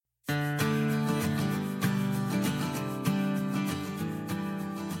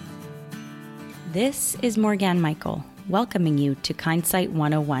This is Morgan Michael, welcoming you to Kindsight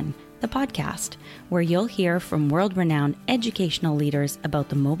 101, the podcast, where you'll hear from world-renowned educational leaders about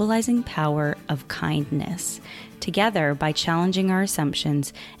the mobilizing power of kindness. Together, by challenging our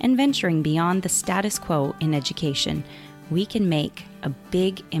assumptions and venturing beyond the status quo in education, we can make a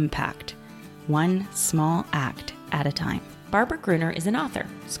big impact, one small act at a time. Barbara Gruner is an author,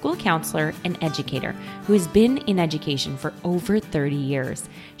 school counselor, and educator who has been in education for over 30 years.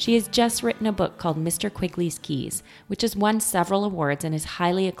 She has just written a book called Mr. Quigley's Keys, which has won several awards and is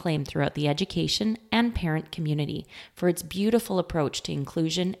highly acclaimed throughout the education and parent community for its beautiful approach to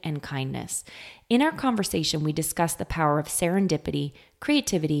inclusion and kindness. In our conversation, we discuss the power of serendipity,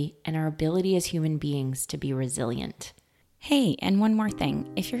 creativity, and our ability as human beings to be resilient. Hey, and one more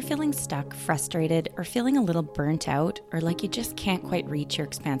thing. If you're feeling stuck, frustrated, or feeling a little burnt out, or like you just can't quite reach your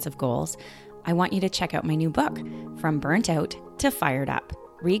expansive goals, I want you to check out my new book, From Burnt Out to Fired Up,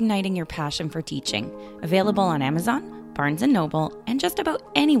 Reigniting Your Passion for Teaching, available on Amazon, Barnes & Noble, and just about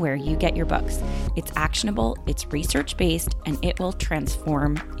anywhere you get your books. It's actionable, it's research-based, and it will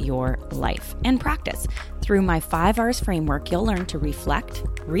transform your life and practice. Through my 5 R's framework, you'll learn to reflect,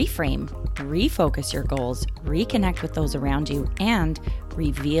 reframe, refocus your goals, reconnect with those around you, and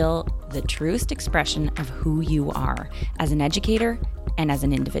reveal the truest expression of who you are as an educator and as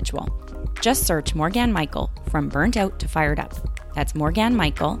an individual. Just search Morgan Michael, From Burnt Out to Fired Up. That's Morgan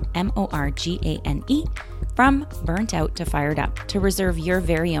Michael, Morgane, From Burnt Out to Fired Up, to reserve your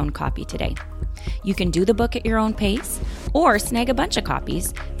very own copy today. You can do the book at your own pace or snag a bunch of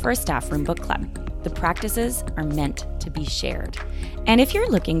copies for a staff room book club. The practices are meant to be shared. And if you're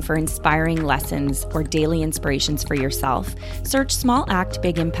looking for inspiring lessons or daily inspirations for yourself, search Small Act,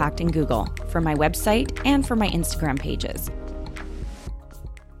 Big Impact in Google for my website and for my Instagram pages.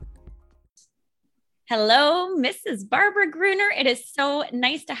 Hello, Mrs. Barbara Gruner. It is so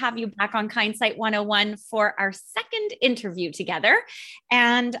nice to have you back on Kindsight 101 for our second interview together.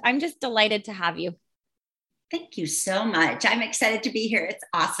 And I'm just delighted to have you. Thank you so much. I'm excited to be here. It's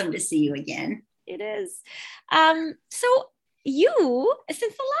awesome to see you again. It is. So you,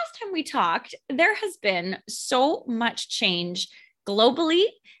 since the last time we talked, there has been so much change globally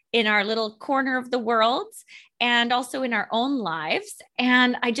in our little corner of the world and also in our own lives.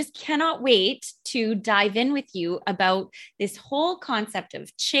 And I just cannot wait to dive in with you about this whole concept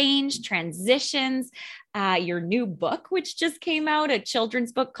of change, transitions, your new book, which just came out, a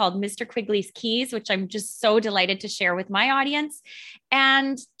children's book called Mr. Quigley's Keys, which I'm just so delighted to share with my audience.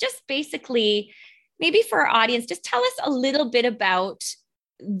 And just basically, maybe for our audience, just tell us a little bit about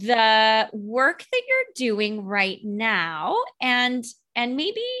the work that you're doing right now. And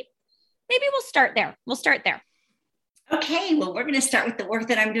maybe we'll start there. Okay, well, we're going to start with the work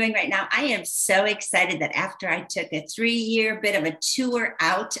that I'm doing right now. I am so excited that after I took a 3-year bit of a tour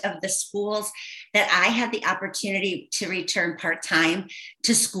out of the schools, that I had the opportunity to return part-time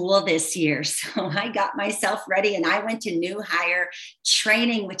to school this year. So I got myself ready and I went to new hire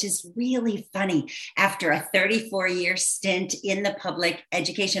training, which is really funny after a 34-year stint in the public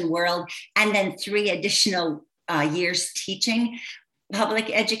education world and then 3 additional years teaching public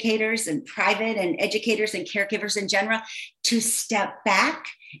educators and private and educators and caregivers in general, to step back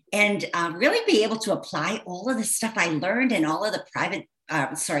and really be able to apply all of the stuff I learned and all of the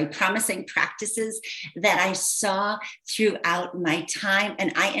promising practices that I saw throughout my time.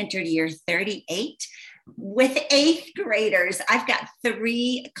 And I entered year 38 with 8th graders. I've got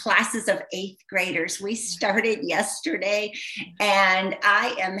 3 classes of 8th graders. We started yesterday and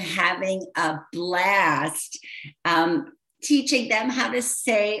I am having a blast. Teaching them how to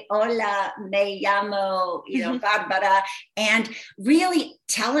say, hola, me llamo, Barbara, and really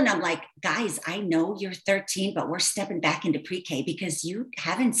telling them like, guys, I know you're 13, but we're stepping back into pre-K because you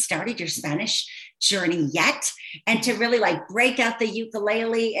haven't started your Spanish journey yet. And to really like break out the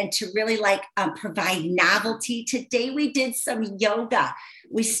ukulele and to really like provide novelty. Today we did some yoga.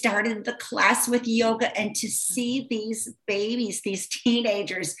 We started the class with yoga, and to see these babies, these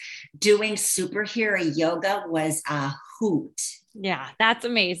teenagers doing superhero yoga was a hoot. Yeah, that's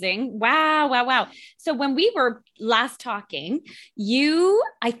amazing. Wow. So when we were last talking, you,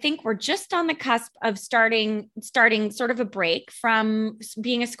 I think, were just on the cusp of starting sort of a break from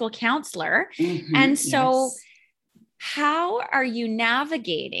being a school counselor. Mm-hmm, and so yes. How are you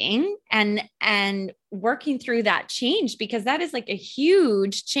navigating and working through that change? Because that is like a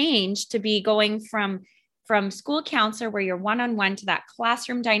huge change to be going from school counselor where you're one-on-one to that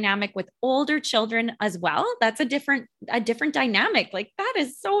classroom dynamic with older children as well. That's a different dynamic. Like that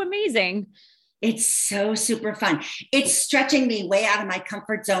is so amazing. It's so super fun. It's stretching me way out of my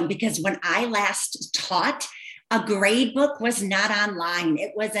comfort zone because when I last taught, A grade book was not online.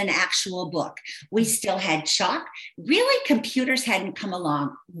 It was an actual book. We still had chalk. Really, computers hadn't come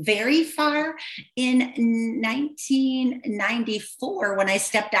along very far in 1994 when I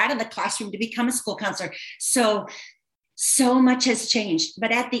stepped out of the classroom to become a school counselor. So much has changed,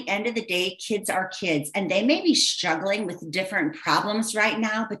 but at the end of the day, kids are kids, and they may be struggling with different problems right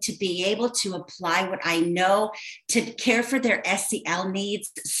now, but to be able to apply what I know to care for their SEL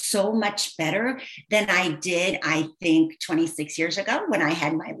needs so much better than I did, I think 26 years ago when I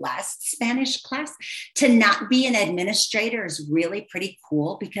had my last Spanish class. To not be an administrator is really pretty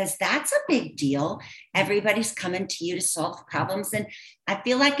cool because that's a big deal. Everybody's coming to you to solve problems. And I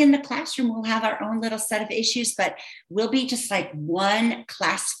feel like in the classroom, we'll have our own little set of issues, but we'll be just like one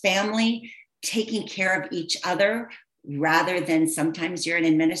class family taking care of each other rather than sometimes you're an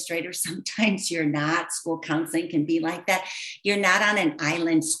administrator, sometimes you're not. School counseling can be like that. You're not on an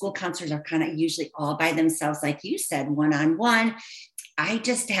island. School counselors are kind of usually all by themselves, like you said, one-on-one. I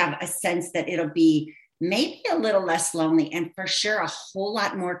just have a sense that it'll be maybe a little less lonely and for sure a whole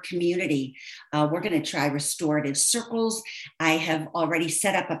lot more community. We're going to try restorative circles. I have already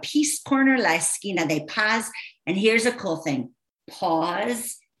set up a peace corner, La Esquina de Paz. And here's a cool thing.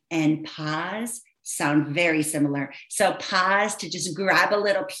 Pause and pause sound very similar. So pause to just grab a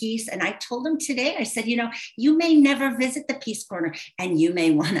little piece. And I told them today, I said, you may never visit the Peace Corner and you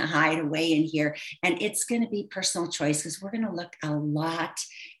may want to hide away in here. And it's going to be personal choice because we're going to look a lot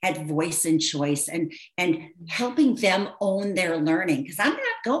at voice and choice and helping them own their learning. Because I'm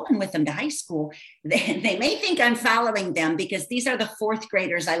not going with them to high school. They may think I'm following them because these are the fourth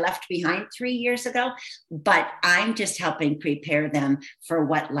graders I left behind 3 years ago, but I'm just helping prepare them for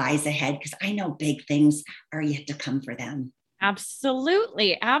what lies ahead because I know big things are yet to come for them.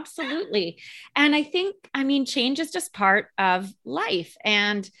 Absolutely. Absolutely. And I think, change is just part of life.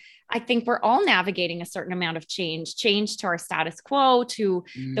 And I think we're all navigating a certain amount of change to our status quo, to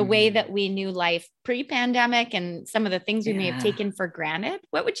the way that we knew life pre-pandemic and some of the things we may have taken for granted.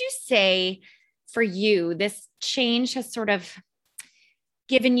 What would you say for you, this change has sort of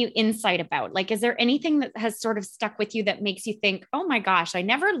given you insight about? Like, is there anything that has sort of stuck with you that makes you think, oh my gosh, I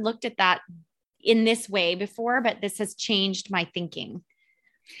never looked at that in this way before, but this has changed my thinking?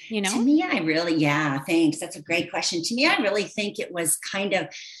 To me, thanks. That's a great question. To me, I really think it was kind of,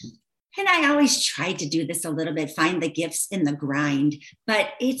 and I always try to do this a little bit, find the gifts in the grind,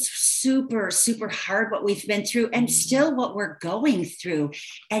 but it's super, super hard what we've been through and still what we're going through.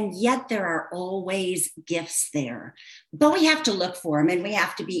 And yet there are always gifts there, but we have to look for them and we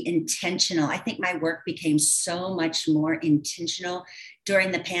have to be intentional. I think my work became so much more intentional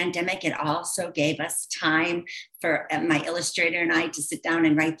during the pandemic. It also gave us time for my illustrator and I to sit down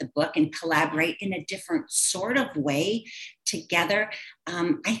and write the book and collaborate in a different sort of way together.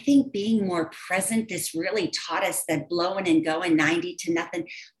 I think being more present, this really taught us that blowing and going 90 to nothing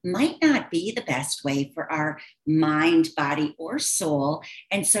might not be the best way for our mind, body, or soul.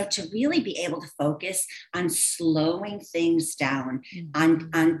 And so to really be able to focus on slowing things down,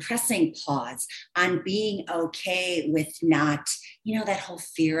 on pressing pause, on being okay with not, that whole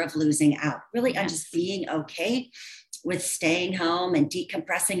fear of losing out, really on just being okay with staying home and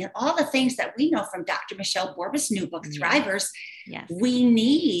decompressing and all the things that we know from Dr. Michelle Borba's new book, Thrivers. Yes. We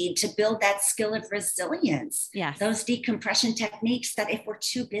need to build that skill of resilience. Yes. Those decompression techniques that if we're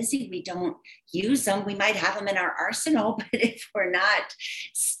too busy, we don't use them. We might have them in our arsenal, but if we're not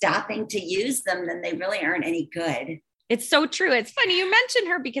stopping to use them, then they really aren't any good. It's so true. It's funny you mentioned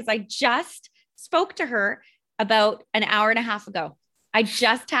her because I just spoke to her about an hour and a half ago. I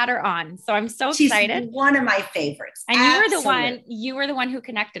just had her on. So I'm so excited. She's one of my favorites. And you were the one who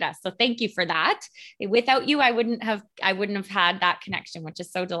connected us. So thank you for that. Without you, I wouldn't have had that connection, which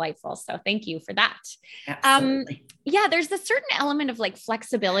is so delightful. So thank you for that. Absolutely. There's a certain element of like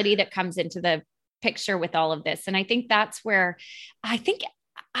flexibility that comes into the picture with all of this. And I think that's where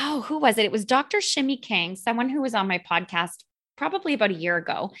who was it? It was Dr. Shimmy Kang, someone who was on my podcast probably about a year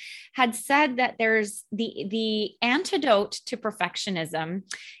ago, had said that there's the antidote to perfectionism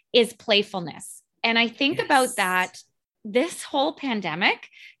is playfulness. And I think about that. This whole pandemic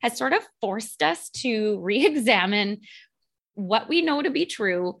has sort of forced us to re-examine what we know to be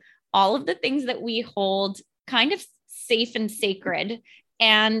true, all of the things that we hold kind of safe and sacred,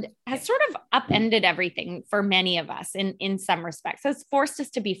 and has sort of upended everything for many of us in some respects. So it's forced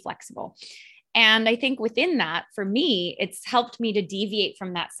us to be flexible. And I think within that, for me, it's helped me to deviate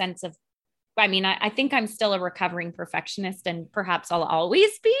from that sense of, I think I'm still a recovering perfectionist and perhaps I'll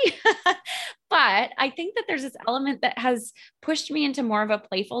always be, but I think that there's this element that has pushed me into more of a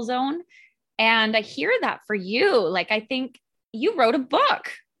playful zone. And I hear that for you. Like, I think you wrote a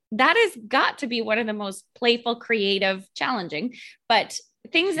book. that has got to be one of the most playful, creative, challenging, but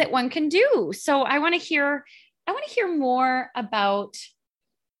things that one can do. So I want to hear more about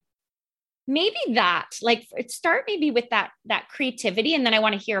maybe that, like start maybe with that creativity. And then I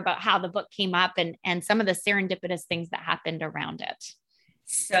want to hear about how the book came up and some of the serendipitous things that happened around it.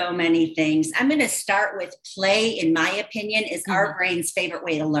 So many things. I'm going to start with play, in my opinion, is our brain's favorite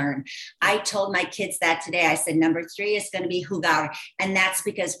way to learn. I told my kids that today. I said, number 3 is going to be jugar. And that's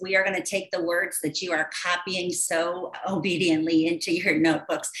because we are going to take the words that you are copying so obediently into your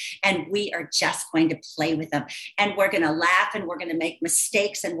notebooks, and we are just going to play with them. And we're going to laugh, and we're going to make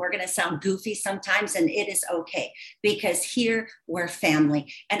mistakes, and we're going to sound goofy sometimes. And it is okay, because here we're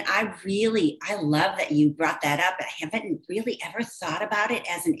family. And I love that you brought that up. I haven't really ever thought about it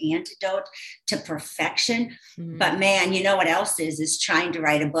as an antidote to perfection. But man, you know what else is trying to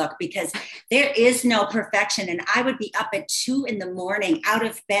write a book, because there is no perfection. And I would be up at 2 a.m. out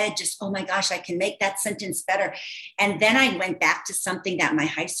of bed, just, oh my gosh, I can make that sentence better. And then I went back to something that my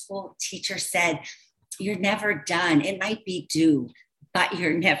high school teacher said, you're never done. It might be due, but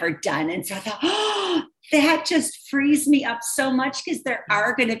you're never done. And so I thought, oh, that just frees me up so much, because there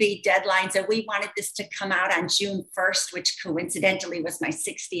are going to be deadlines. And we wanted this to come out on June 1st, which coincidentally was my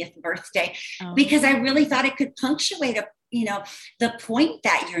 60th birthday, because I really thought it could punctuate the point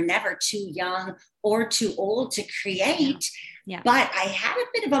that you're never too young or too old to create. Yeah. But I had a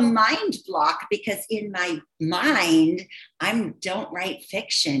bit of a mind block, because in my mind, I don't write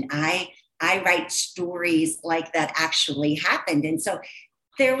fiction. I write stories like that actually happened. And so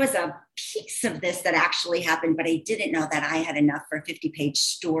there was a piece of this that actually happened, but I didn't know that I had enough for a 50-page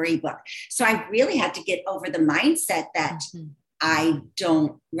storybook. So I really had to get over the mindset that I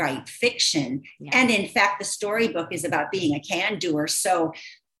don't write fiction. Yeah. And in fact, the storybook is about being a can-doer. So,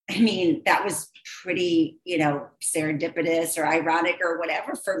 I mean, that was pretty, serendipitous or ironic or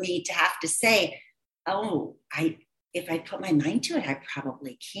whatever for me to have to say, oh, if I put my mind to it, I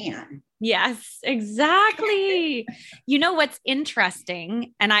probably can. Yes, exactly. You know, what's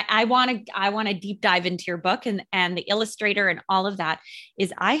interesting, and I want to deep dive into your book and the illustrator and all of that,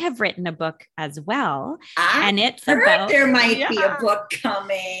 is I have written a book as well. And it's about, there might be a book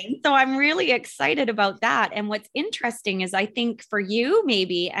coming. So I'm really excited about that. And what's interesting is I think for you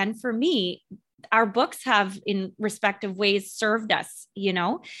maybe, and for me, our books have in respective ways served us,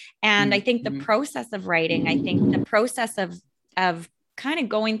 and I think the process of writing, I think the process of kind of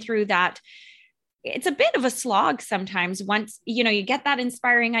going through that, it's a bit of a slog sometimes once, you get that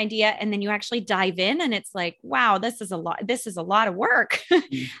inspiring idea and then you actually dive in and it's like, wow, this is a lot of work.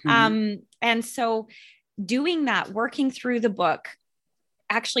 And so doing that, working through the book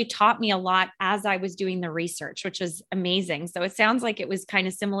actually taught me a lot as I was doing the research, which was amazing. So it sounds like it was kind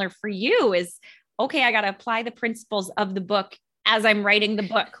of similar for you, is, okay, I got to apply the principles of the book as I'm writing the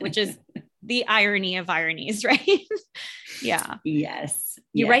book, which is the irony of ironies, right? Yeah. Yes.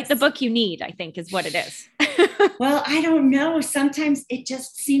 You write the book you need, I think, is what it is. Well, I don't know. Sometimes it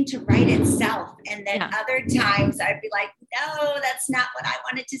just seemed to write itself. And then other times I'd be like, no, that's not what I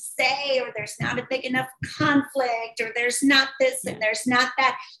wanted to say, or there's not a big enough conflict, or there's not this and there's not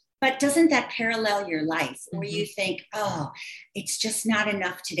that. But doesn't that parallel your life, where you think, oh, it's just not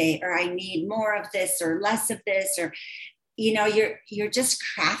enough today, or I need more of this or less of this, or, you're just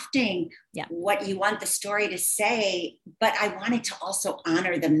crafting what you want the story to say. But I wanted to also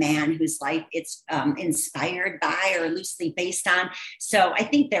honor the man whose life it's inspired by or loosely based on. So I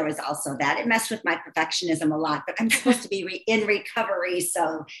think there was also that. It messed with my perfectionism a lot, but I'm supposed to be in recovery.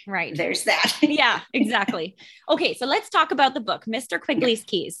 So there's that. Yeah, exactly. Okay, so let's talk about the book, Mr. Quigley's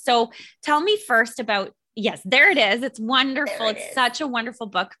Keys. So tell me first about, yes, there it is. It's wonderful. It's such a wonderful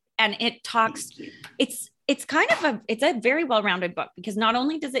book. And it talks, it's kind of it's a very well-rounded book, because not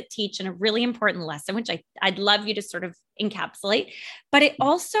only does it teach a really important lesson, which I'd love you to sort of encapsulate, but it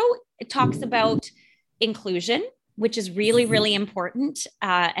also talks about inclusion, which is really, really important.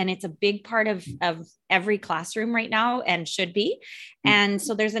 And it's a big part of every classroom right now, and should be. And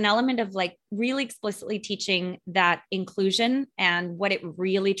so there's an element of like really explicitly teaching that inclusion and what it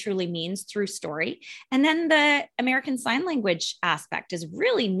really truly means through story. And then the American Sign Language aspect is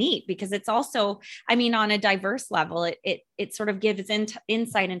really neat, because it's also, I mean, on a diverse level, it sort of gives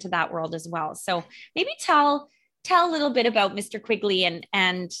insight into that world as well. So maybe tell a little bit about Mr. Quigley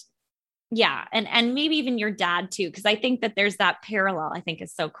and maybe even your dad too, because I think that there's that parallel. I think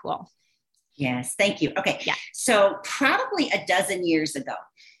is so cool. Yes, thank you. Okay, so probably a dozen years ago,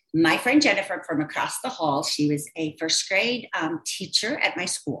 my friend Jennifer from across the hall, she was a first grade teacher at my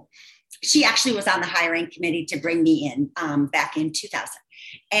school. She actually was on the hiring committee to bring me in back in 2000.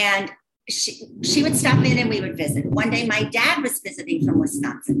 And she would stop in and we would visit. One day my dad was visiting from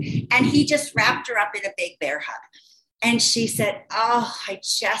Wisconsin and he just wrapped her up in a big bear hug. And she said, "Oh, I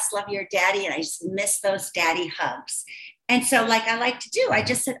just love your daddy. And I just miss those daddy hugs." And so like I like to do, I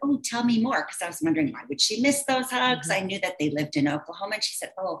just said, "Oh, tell me more." Because I was wondering, why would she miss those hugs? I knew that they lived in Oklahoma. And she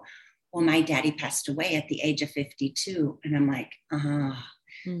said, "Oh, well, my daddy passed away at the age of 52. And I'm like, "Oh,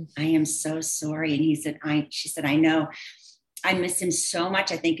 I am so sorry." And she said, "I know. I miss him so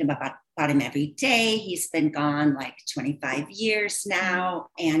much. I think about him every day. He's been gone like 25 years now."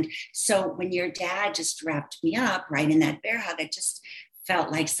 And so when your dad just wrapped me up right in that bear hug, it just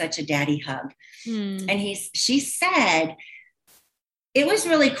felt like such a daddy hug. And she said, it was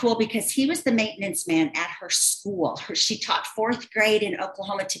really cool because he was the maintenance man at her school. She taught fourth grade in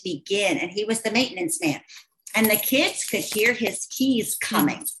Oklahoma to begin, and he was the maintenance man. And the kids could hear his keys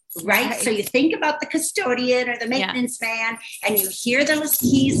coming, right? So you think about the custodian or the maintenance man, and you hear those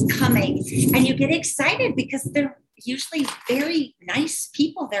keys coming, and you get excited because they're usually very nice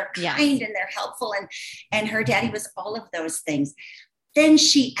people. They're kind and they're helpful. And her daddy was all of those things. Then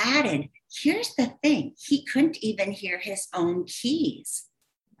she added, here's the thing. He couldn't even hear his own keys.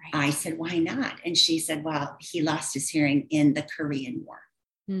 Right. I said, "Why not?" And she said, "Well, he lost his hearing in the Korean War."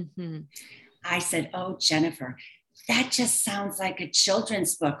 I said, "Oh, Jennifer, that just sounds like a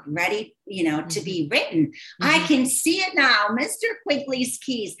children's book ready, to be written. I can see it now, Mr. Quigley's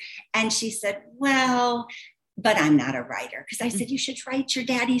keys." And she said, "Well, but I'm not a writer." Because I said, "You should write your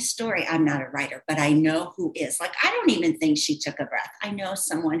daddy's story." "I'm not a writer, but I know who is." Like, I don't even think she took a breath. I know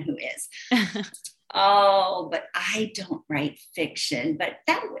someone who is. "Oh, but I don't write fiction, but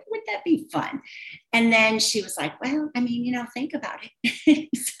would that be fun?" And then she was like, "Well, I mean, think about it."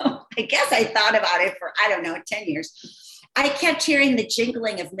 So I guess I thought about it for, 10 years. I kept hearing the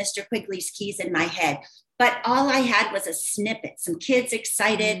jingling of Mr. Quigley's keys in my head, but all I had was a snippet. Some kids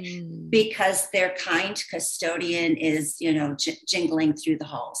excited because their kind custodian is, jingling through the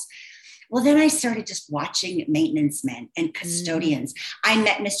halls. Well, then I started just watching maintenance men and custodians. I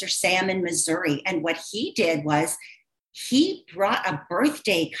met Mr. Sam in Missouri. And what he did was he brought a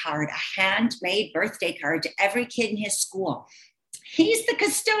birthday card, a handmade birthday card to every kid in his school. He's the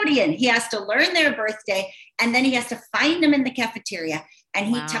custodian. He has to learn their birthday, and then he has to find them in the cafeteria. And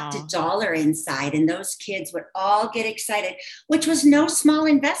he tucked $1 inside, and those kids would all get excited, which was no small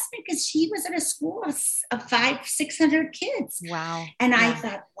investment because he was at a school of 500-600 kids. Wow. And I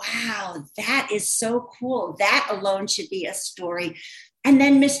thought, wow, that is so cool. That alone should be a story. And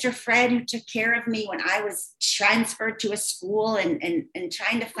then Mr. Fred, who took care of me when I was transferred to a school and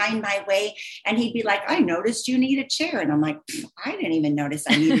trying to find my way. And he'd be like, "I noticed you need a chair." And I'm like, "I didn't even notice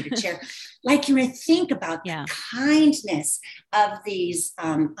I needed a chair." Like, think about the kindness of these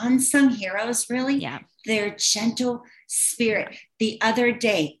unsung heroes, really. Yeah. Their gentle spirit. The other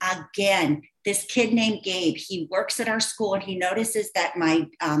day, again, this kid named Gabe, he works at our school, and he notices that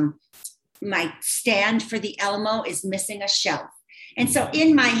my stand for the Elmo is missing a shelf. And so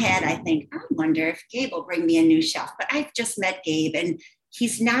in my head, I think, I wonder if Gabe will bring me a new shelf. But I've just met Gabe, and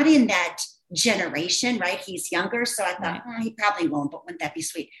he's not in that generation, right? He's younger. So I thought, he probably won't, but wouldn't that be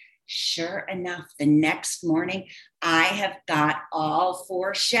sweet? Sure enough, the next morning, I have got all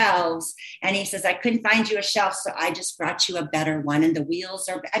 4 shelves. And he says, "I couldn't find you a shelf, so I just brought you a better one. And the wheels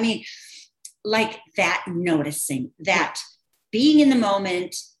are," like that, noticing that, being in the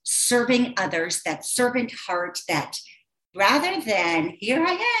moment, serving others, that servant heart, that rather than "here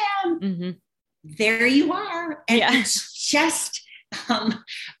I am," there you are. And it's just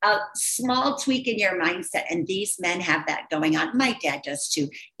a small tweak in your mindset. And these men have that going on. My dad does too.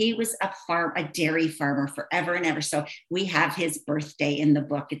 He was a dairy farmer forever and ever. So we have his birthday in the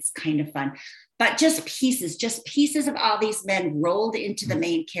book. It's kind of fun. But just pieces of all these men rolled into the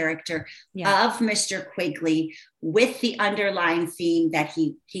main character of Mr. Quigley, with the underlying theme that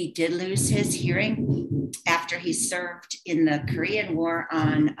he did lose his hearing after he served in the Korean War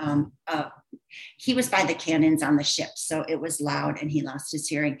on, he was by the cannons on the ship. So it was loud and he lost his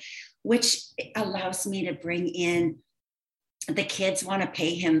hearing, which allows me to bring in the kids want to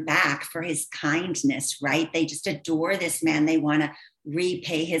pay him back for his kindness, right? They just adore this man. They want to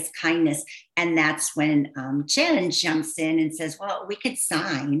repay his kindness. And that's when Jen jumps in and says, "Well, we could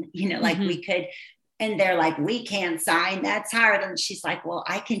sign, like we could." And they're like, "We can't sign. That's hard." And she's like, "Well,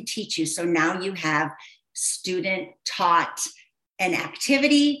 I can teach you." So now you have student taught an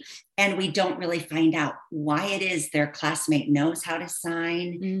activity, and we don't really find out why it is their classmate knows how to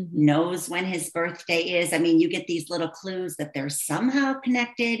sign, knows when his birthday is. I mean, you get these little clues that they're somehow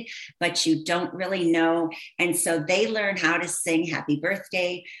connected, but you don't really know. And so they learn how to sing "Happy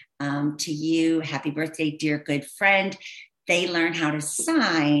Birthday to you," "Happy Birthday, dear good friend." They learn how to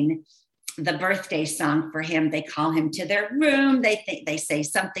sign the birthday song for him. They call him to their room. They say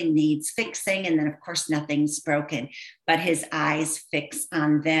something needs fixing. And then of course, nothing's broken, but his eyes fix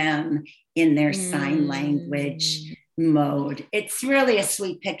on them in their sign language mode. It's really a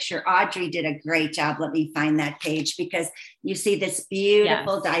sweet picture. Audrey did a great job. Let me find that page, because you see this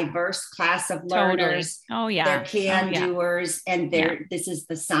beautiful, diverse class of learners. Oh yeah. They're can-doers, and this is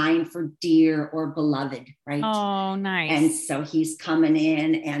the sign for dear or beloved, right? Oh, nice. And so he's coming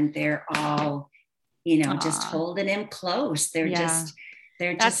in and they're all, just holding him close. They're just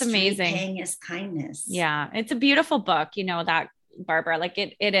amazing. Repaying his kindness. Yeah. It's a beautiful book, that, Barbara, like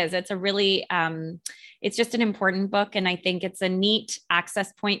it is. It's a really, it's just an important book. And I think it's a neat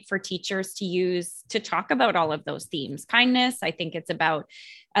access point for teachers to use to talk about all of those themes. Kindness. I think it's about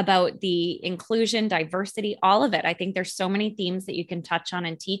the inclusion, diversity, all of it. I think there's so many themes that you can touch on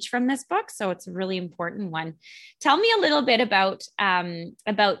and teach from this book. So it's a really important one. Tell me a little bit about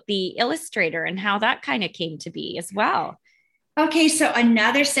the illustrator and how that kind of came to be as well. Okay, so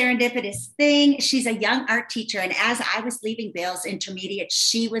another serendipitous thing. She's a young art teacher. And as I was leaving Bales Intermediate,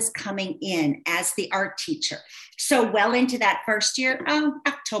 she was coming in as the art teacher. So well into that first year,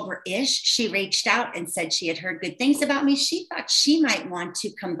 October-ish, she reached out and said she had heard good things about me. She thought she might want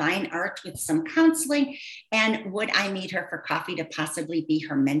to combine art with some counseling. And would I meet her for coffee to possibly be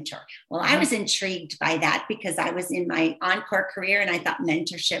her mentor? Well, I was intrigued by that because I was in my encore career and I thought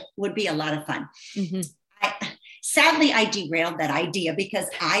mentorship would be a lot of fun. Sadly, I derailed that idea because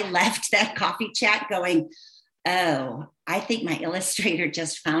I left that coffee chat going, oh, I think my illustrator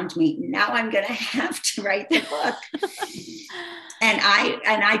just found me. Now I'm going to have to write the book. And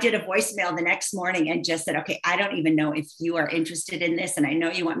I did a voicemail the next morning and just said, okay, I don't even know if you are interested in this. And I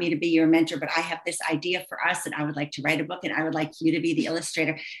know you want me to be your mentor, but I have this idea for us and I would like to write a book and I would like you to be the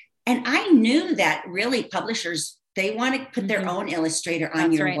illustrator. And I knew that really publishers, they want to put their own illustrator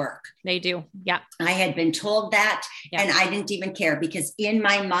on your work. They do. Yeah. I had been told that and I didn't even care because in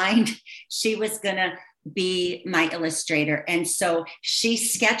my mind, she was going to be my illustrator. And so she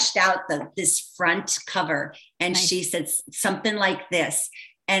sketched out this front cover and she said something like this.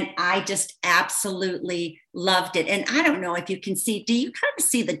 And I just absolutely loved it. And I don't know if you can see, do you kind of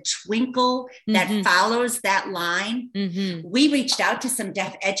see the twinkle that follows that line? We reached out to some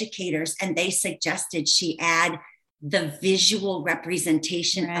deaf educators and they suggested she add the visual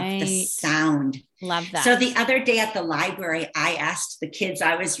representation of the sound. Love that. So the other day at the library, I asked the kids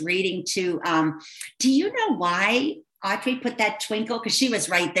I was reading to, do you know why Audrey put that twinkle? Because she was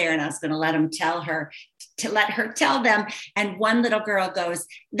right there and I was going to let her tell them. And one little girl goes,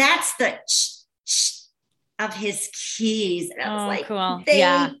 that's the of his keys. And I was like, cool. They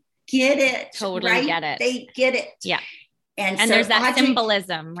get it. Totally right? get it. They get it. Yeah. And so there's that Audrey,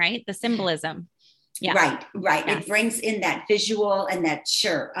 symbolism, right? The symbolism. Yeah. Right. Yes. It brings in that visual and that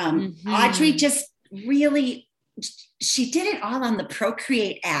Audrey just really, she did it all on the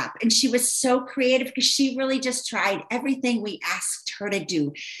Procreate app. And she was so creative because she really just tried everything we asked her to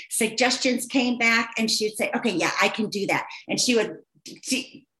do. Suggestions came back and she would say, okay, yeah, I can do that. And she would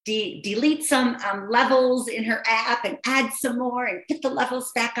delete some levels in her app and add some more and put the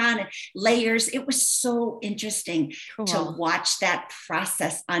levels back on and layers. It was so interesting to watch that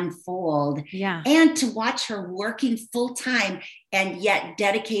process unfold and to watch her working full time and yet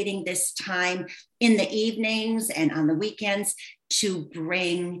dedicating this time in the evenings and on the weekends to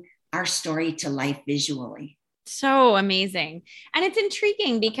bring our story to life visually. So amazing. And it's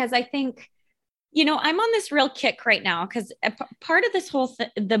intriguing because I think, I'm on this real kick right now because part of this whole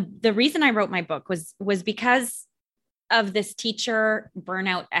the reason I wrote my book was because of this teacher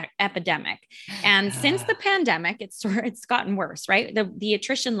burnout epidemic. And since the pandemic, it's gotten worse, right? The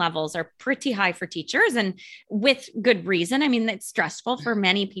attrition levels are pretty high for teachers and with good reason. I mean, it's stressful for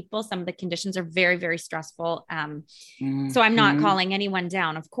many people. Some of the conditions are very, very stressful. So I'm not calling anyone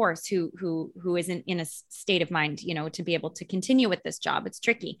down, of course, who isn't in a state of mind, to be able to continue with this job. It's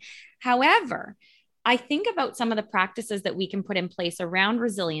tricky. However, I think about some of the practices that we can put in place around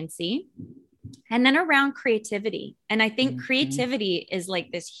resiliency and then around creativity. And I think creativity is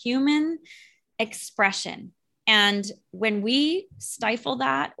like this human expression. And when we stifle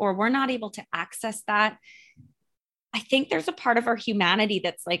that, or we're not able to access that, I think there's a part of our humanity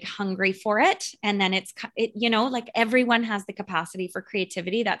that's like hungry for it. And then it's like everyone has the capacity for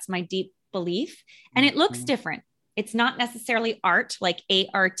creativity. That's my deep belief. And it looks different. It's not necessarily art, like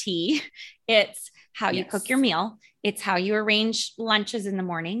ART. It's how you cook your meal. It's how you arrange lunches in the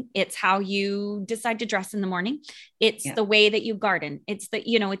morning. It's how you decide to dress in the morning. It's the way that you garden. It's the,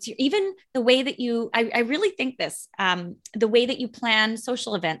 it's even the way that I really think this, the way that you plan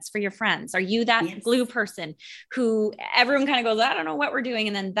social events for your friends. Are you that glue person who everyone kind of goes, I don't know what we're doing.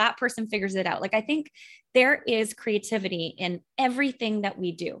 And then that person figures it out. Like, I think there is creativity in everything that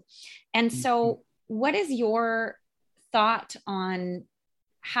we do. And so what is your thought on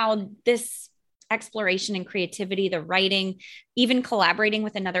how this exploration and creativity, the writing, even collaborating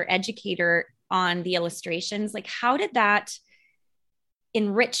with another educator on the illustrations, like how did that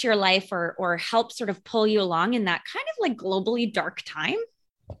enrich your life or help sort of pull you along in that kind of like globally dark time?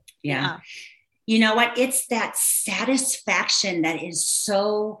 Yeah. You know what? It's that satisfaction that is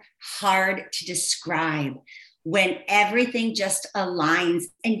so hard to describe when everything just aligns,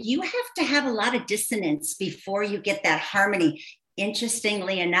 and you have to have a lot of dissonance before you get that harmony.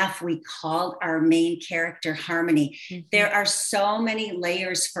 Interestingly enough, we called our main character Harmony. There are so many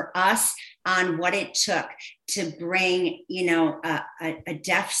layers for us on what it took to bring, a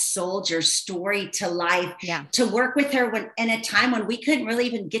deaf soldier story to life, to work with her in a time when we couldn't really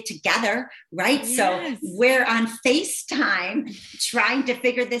even get together, right? Yes. So we're on FaceTime trying to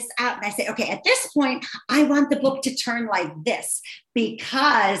figure this out. And I say, okay, at this point, I want the book to turn like this,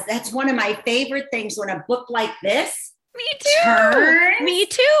 because that's one of my favorite things when a book like this, me too. Turns. Me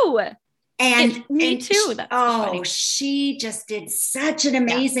too. Me too. That's funny. She just did such an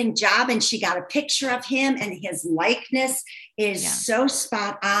amazing job. And she got a picture of him, and his likeness is so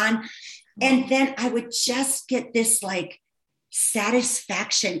spot on. And then I would just get this like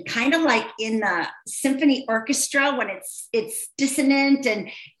satisfaction, kind of like in the symphony orchestra when it's dissonant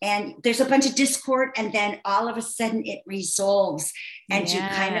and there's a bunch of discord, and then all of a sudden it resolves and you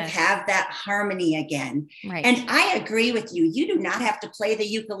kind of have that harmony again. Right. And I agree with you. You do not have to play the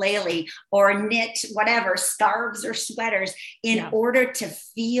ukulele or knit whatever scarves or sweaters in order to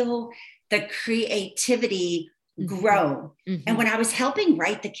feel the creativity grow. And when I was helping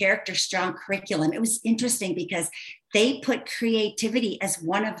write the Character Strong curriculum, it was interesting because they put creativity as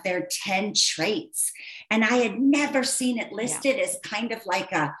one of their 10 traits. And I had never seen it listed as kind of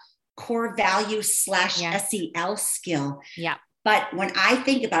like a core value / SEL skill. Yeah. But when I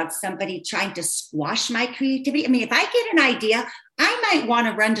think about somebody trying to squash my creativity, I mean, if I get an idea, I might want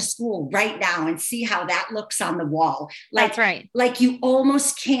to run to school right now and see how that looks on the wall. That's right. Like you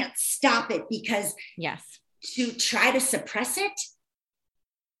almost can't stop it, because to try to suppress it,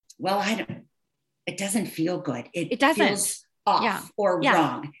 well, it doesn't feel good. It doesn't. Feels off or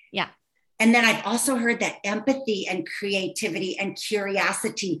wrong. Yeah. And then I've also heard that empathy and creativity and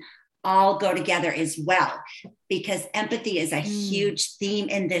curiosity all go together as well, because empathy is a huge theme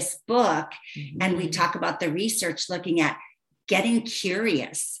in this book. And we talk about the research looking at getting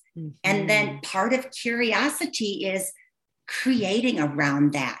curious. And then part of curiosity is creating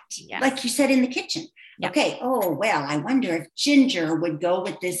around that. Like you said, in the kitchen. Okay. Oh, well, I wonder if ginger would go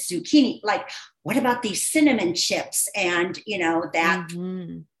with this zucchini. Like, what about these cinnamon chips and, that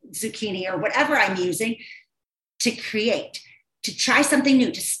zucchini or whatever I'm using to create, to try something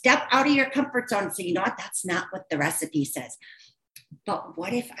new, to step out of your comfort zone and say, you know what, that's not what the recipe says. But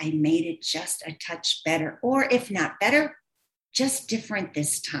what if I made it just a touch better? Or if not better, just different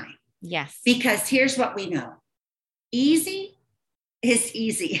this time? Yes. Because here's what we know. Easy is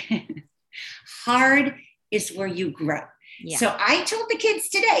easy. Hard is where you grow. Yeah. So I told the kids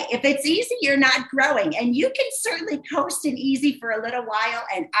today, if it's easy, you're not growing. And you can certainly coast in easy for a little while,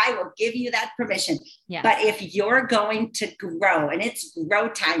 and I will give you that permission. Yeah. But if you're going to grow, and it's grow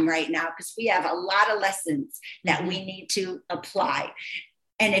time right now, because we have a lot of lessons that we need to apply.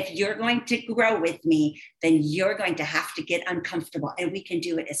 And if you're going to grow with me, then you're going to have to get uncomfortable. And we can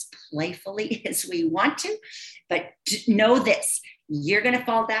do it as playfully as we want to. But know this, you're going to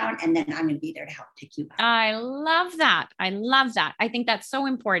fall down, and then I'm going to be there to help pick you up. I love that. I think that's so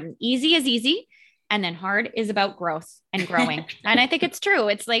important. Easy is easy. And then hard is about growth and growing. And I think it's true.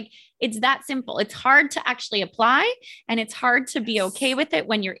 It's like, it's that simple. It's hard to actually apply, and it's hard to be okay with it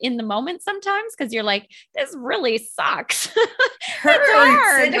when you're in the moment sometimes, because you're like, this really sucks. It's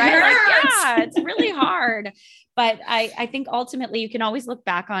hard, right? Like, it's really hard. But I think ultimately you can always look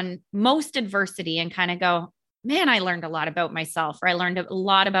back on most adversity and kind of go, man, I learned a lot about myself, or I learned a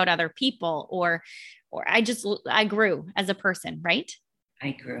lot about other people, or I grew as a person, right?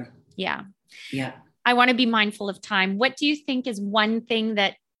 I grew. Yeah. Yeah. I want to be mindful of time. What do you think is one thing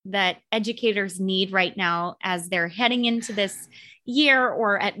that educators need right now as they're heading into this year,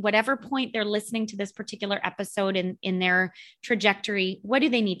 or at whatever point they're listening to this particular episode in their trajectory? What do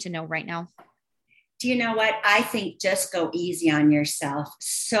they need to know right now? do you know what? I think just go easy on yourself.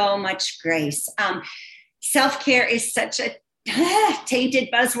 So much grace. Self-care is such a tainted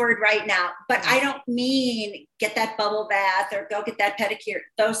buzzword right now, but I don't mean get that bubble bath or go get that pedicure.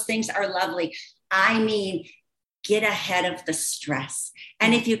 Those things are lovely. I mean, get ahead of the stress.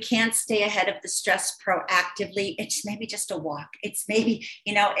 And if you can't stay ahead of the stress proactively, it's maybe just a walk. It's maybe,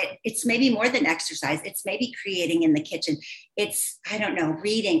 it's maybe more than exercise. It's maybe creating in the kitchen. It's, I don't know,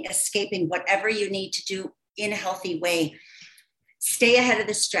 reading, escaping, whatever you need to do in a healthy way. Stay ahead of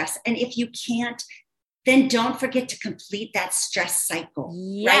the stress. And if you can't, then don't forget to complete that stress cycle,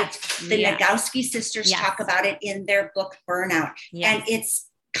 right? The Nagoski sisters talk about it in their book, Burnout. And it's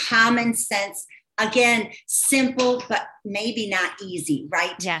common sense. Again, simple, but maybe not easy,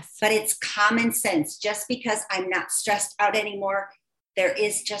 right? Yes. But it's common sense. Just because I'm not stressed out anymore, there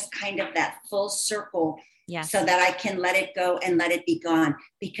is just kind of that full circle so that I can let it go and let it be gone,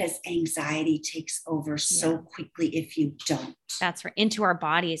 because anxiety takes over so quickly if you don't. That's right. Into our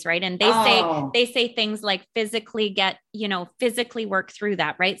bodies, right? And they say things like physically work through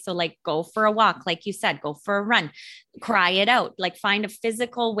that, right? So like go for a walk, like you said, go for a run, cry it out, like find a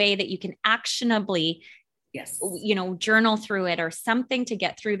physical way that you can actionably journal through it or something to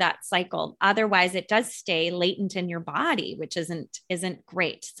get through that cycle. Otherwise it does stay latent in your body, which isn't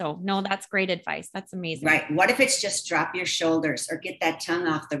great. So no, that's great advice. That's amazing. Right. What if it's just drop your shoulders or get that tongue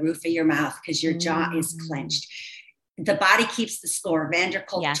off the roof of your mouth because your jaw is clenched? The body keeps the score.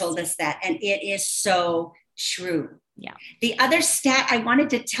 Vanderkolk told us that. And it is so true. Yeah. The other stat I wanted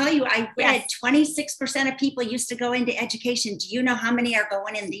to tell you, I read 26% of people used to go into education. Do you know how many are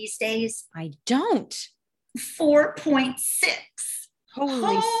going in these days? I don't. 4.6.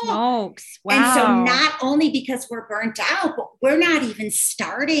 Holy smokes. Wow. And so not only because we're burnt out, but we're not even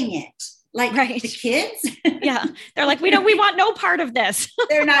starting it. Like the kids. They're like, we want no part of this.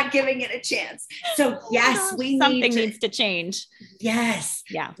 They're not giving it a chance. So something needs to change. Yes.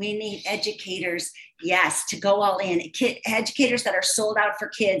 Yeah. We need educators. Yes. To go all in. Educators that are sold out for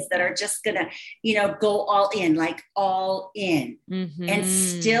kids, that are just going to, go all in, like all in, and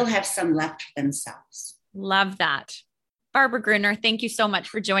still have some left for themselves. Love that. Barbara Gruner, thank you so much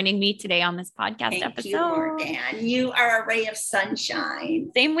for joining me today on this podcast episode. Thank you, Morgan. You are a ray of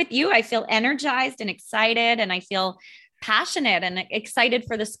sunshine. Same with you. I feel energized and excited, and I feel passionate and excited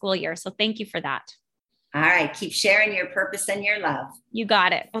for the school year. So thank you for that. All right. Keep sharing your purpose and your love. You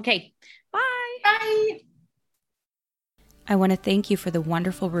got it. Okay. Bye. Bye. I want to thank you for the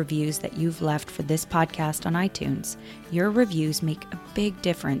wonderful reviews that you've left for this podcast on iTunes. Your reviews make a big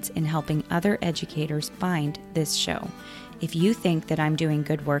difference in helping other educators find this show. If you think that I'm doing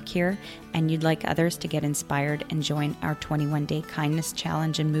good work here and you'd like others to get inspired and join our 21-day kindness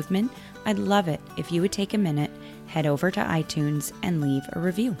challenge and movement, I'd love it if you would take a minute, head over to iTunes and leave a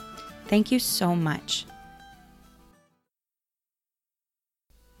review. Thank you so much.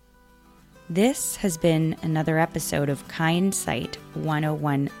 This has been another episode of Kindsight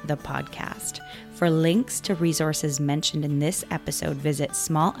 101, the podcast. For links to resources mentioned in this episode, visit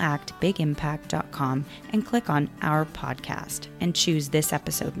smallactbigimpact.com and click on our podcast and choose this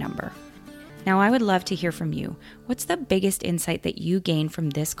episode number. Now, I would love to hear from you. What's the biggest insight that you gained from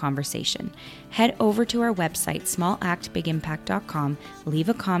this conversation? Head over to our website, smallactbigimpact.com, leave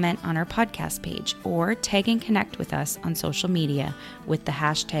a comment on our podcast page, or tag and connect with us on social media with the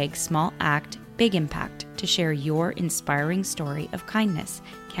hashtag SmallActBigImpact to share your inspiring story of kindness.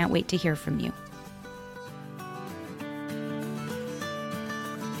 Can't wait to hear from you.